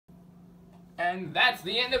And that's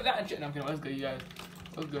the end of that shit. No, I'm kidding. Let's go, you guys.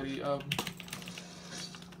 Let's go.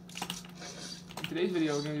 In today's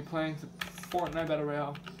video, we're gonna be playing some Fortnite Battle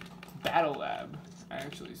Royale, BattleLab,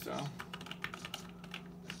 actually. So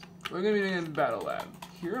we're gonna be doing BattleLab.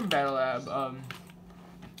 Here in BattleLab,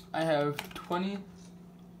 I have 20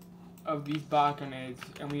 of these bot grenades,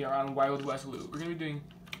 and we are on Wild West loot. We're gonna be doing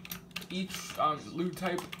each loot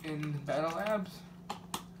type in BattleLabs.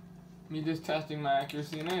 Me just testing my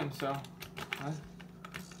accuracy and aim. So let's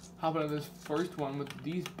hop out of this first one with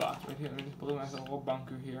these bots right here. Let me just build myself a whole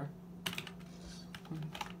bunker here.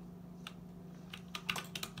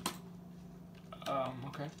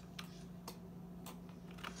 Okay.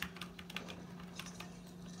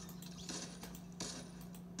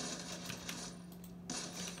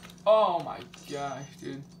 Oh my gosh,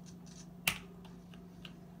 dude.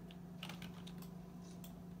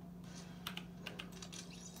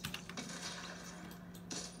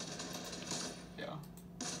 Yo.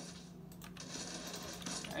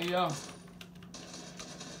 Hey, yo.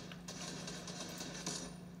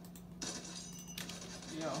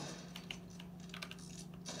 Yo.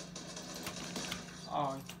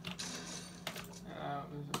 Oh. That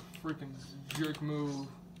was a freaking jerk move.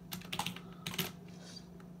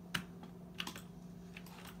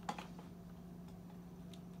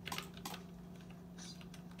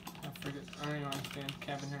 I don't even understand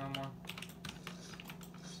camping here no more.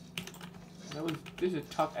 This is a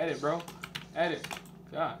tough edit, bro. Edit.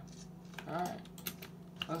 God. Alright.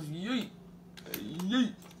 Let's yeet.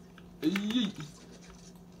 Yeet. Yeet.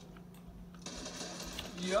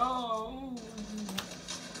 Yo.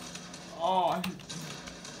 Oh.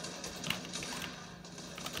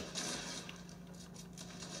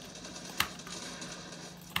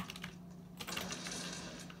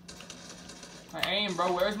 My aim,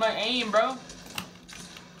 bro. Where's my aim, bro?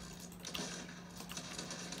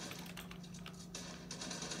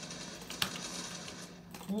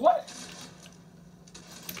 What?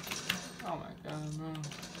 Oh my god, bro.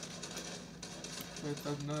 Wait,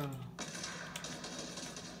 that's no.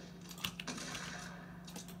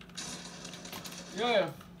 Yeah.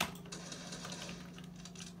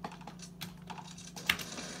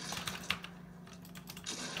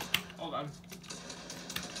 Hold on.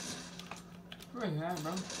 Where is that,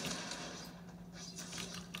 bro?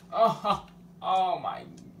 Oh my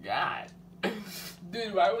god.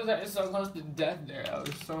 Dude, why was I so close to death there? That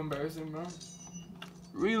was so embarrassing, bro.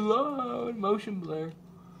 Reload, motion blur.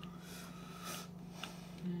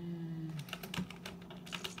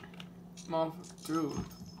 Mom, dude.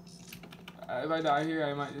 If I die here,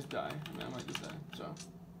 I might just die. I might just die, so.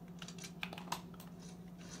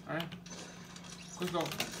 Alright. Let's go.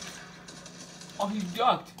 Oh, he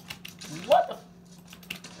ducked. What the?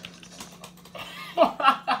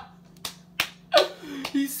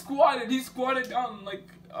 He squatted down like,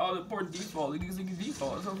 oh, the poor default. He thinks he's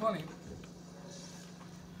default. It's so funny.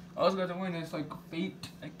 I was gonna win. It's like fate,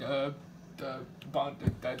 like the bond.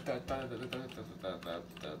 I don't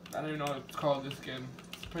even know what it's called. This game.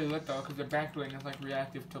 It's pretty lit though, because the backbling is like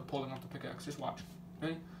reactive to pulling off the pickaxe. Just watch.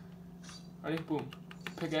 Ready? Ready? Boom.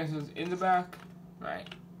 Pickaxe is in the back. Right.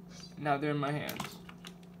 Now they're in my hands.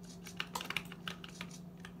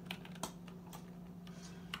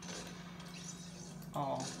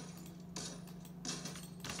 Oh.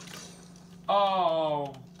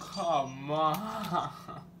 Oh, come on.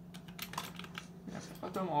 Yeah,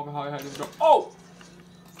 fuck them all how I had to go. Oh!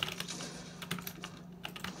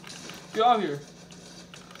 Get out of here.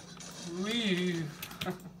 Leave.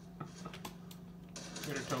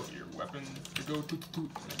 Better tote your weapons to go toot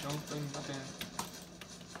toot. Don't bring nothing.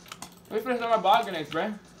 Let me finish on my bot grenades,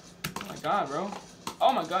 bruh. Oh my god, bro.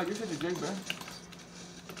 Oh my god, you're such a jerk, bruh.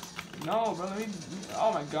 No, bro, let me.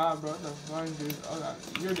 Oh my god, bro. What the fuck, dude? Oh god,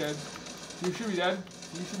 you're dead. You should be dead.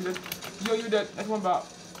 You should be dead. Yo, you're dead. That's one bot.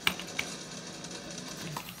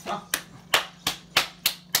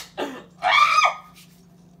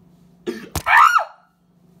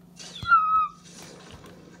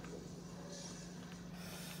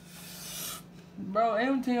 Bro,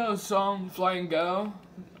 anyone take out a song, Flying Ghetto?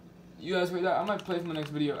 You guys heard that? I might play it for the next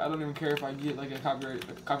video. I don't even care if I get like a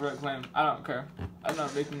copyright claim. I don't care. I'm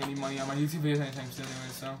not making any money on my YouTube videos anytime soon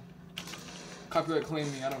anyway, so. Copyright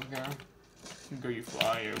claim me, I don't care. Go you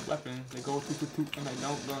fly your weapons. They go toot toot toot and I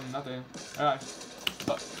don't do nothing. Alright.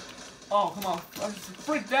 Oh, come on.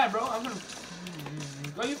 Freak that, bro. I'm gonna.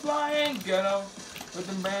 Go you flying ghetto. With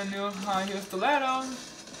them brand new high heel stilettos.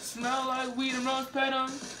 Smell like weed and rose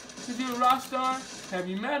petals. If you're a rock star,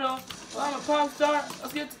 heavy metal. Well, I'm a pop star.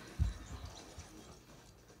 Let's get.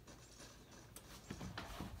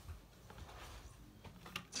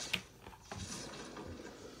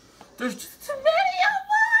 There's just too many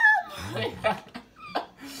of them!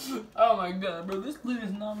 Oh my god, bro, this loot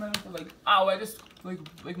is not meant for like, ow, I just,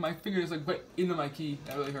 like my finger just like went into my key.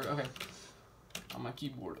 That really hurt, okay. On my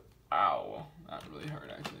keyboard. Ow, that really hurt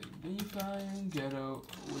actually. Then you fly in ghetto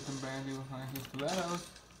with some brand new stilettos.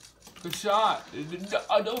 Good shot.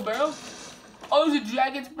 A double barrel? Oh, there's a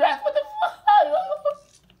dragon's breath. What the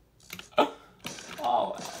fuck?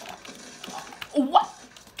 Oh. What?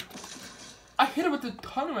 I hit her with a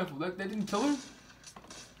ton rifle. That didn't kill her?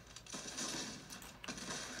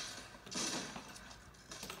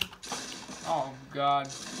 Oh, God.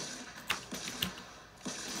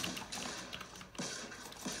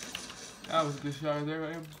 That was a good shot right there,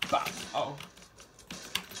 right? Bah. Oh.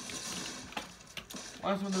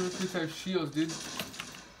 Why does one of the recruits have shields, dude?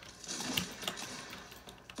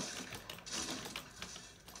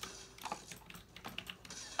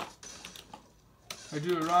 I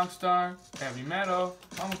drew a rock star, heavy metal,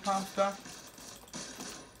 I'm a pop star.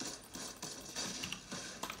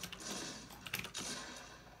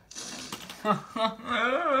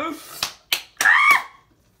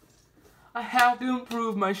 I have to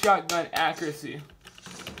improve my shotgun accuracy.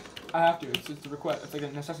 I have to. It's just a request. It's like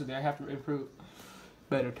a necessity. I have to improve.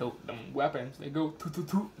 Better tilt them weapons. They go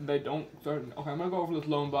toot. They don't start. Okay, I'm gonna go over this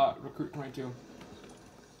lone bot, Recruit 22.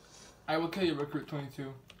 I will kill you, Recruit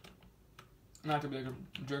 22. Not to be like a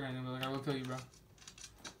jerk or anything, but like I will kill you, bro.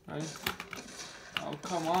 Ready? Oh,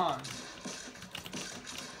 come on.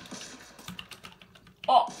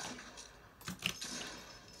 Oh!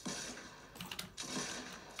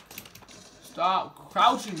 Stop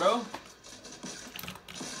crouching, bro.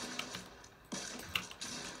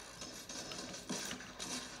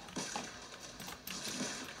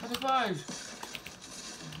 What the fudge?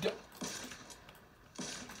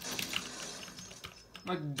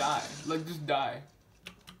 Like, die. Like, just die.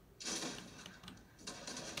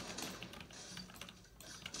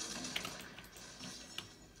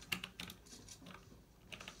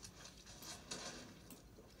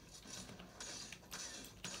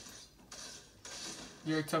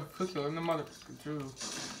 You're a tough cookie, in the mother too.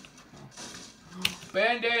 Oh.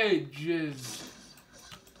 Bandages.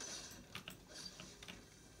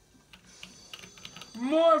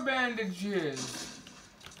 More bandages.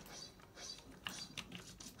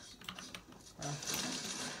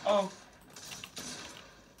 Oh.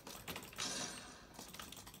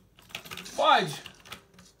 Fudge.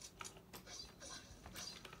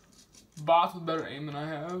 Bots with better aim than I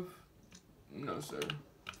have? No, sir.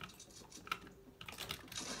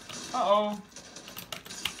 Uh-oh.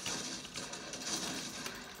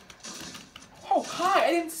 Oh, hi.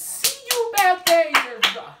 I didn't see you back there.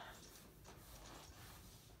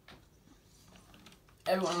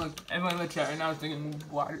 Everyone in the chat right now is thinking,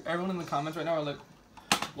 why? Everyone in the comments right now are like,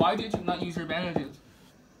 why did you not use your bandages?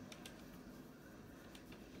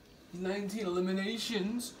 19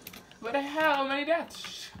 eliminations, but how many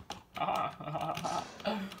deaths?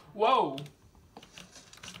 Whoa.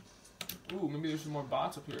 Ooh, maybe there's some more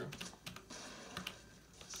bots up here.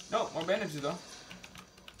 No, more bandages though.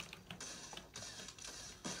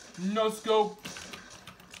 No scope.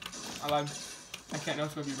 I lied. I can't no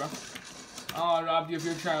scope you, bro. Oh, I robbed you of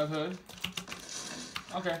your childhood.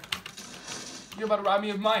 Okay. You're about to rob me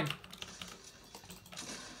of mine.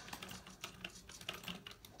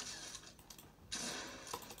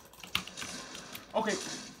 Okay.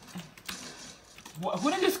 What? Who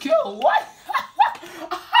did I just kill? What?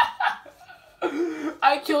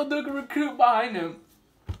 I killed the recruit behind him.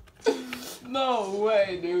 No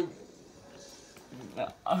way, dude.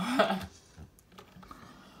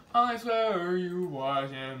 I swear you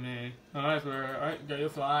watching me. I swear I got you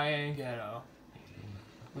flying ghetto.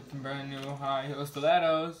 With some brand new high heel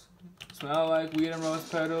stilettos. Smell like weed and rose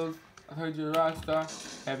petals. I heard you're a rock star.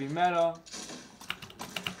 Heavy metal.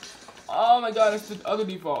 Oh my god, it's the other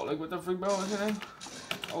default. Like, what the freak, bro? What's your name?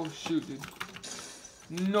 Oh shoot, dude.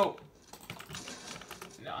 No.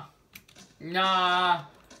 Nah. Nah.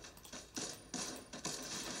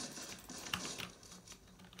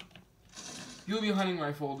 You'll be hunting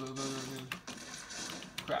rifle.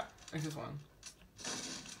 Crap. It's this one.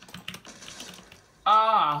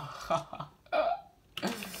 Ah.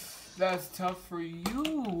 That's tough for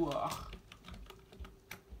you.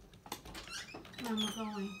 I'm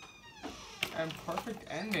going. And perfect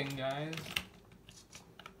ending, guys.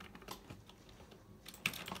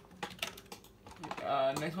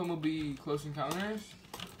 Next one will be Close Encounters.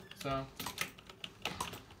 So,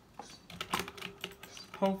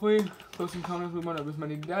 hopefully, Close Encounters we won't have as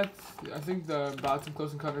many deaths. I think the bots in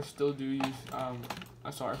Close Encounters still do use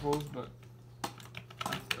assault rifles, but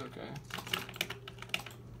that's okay.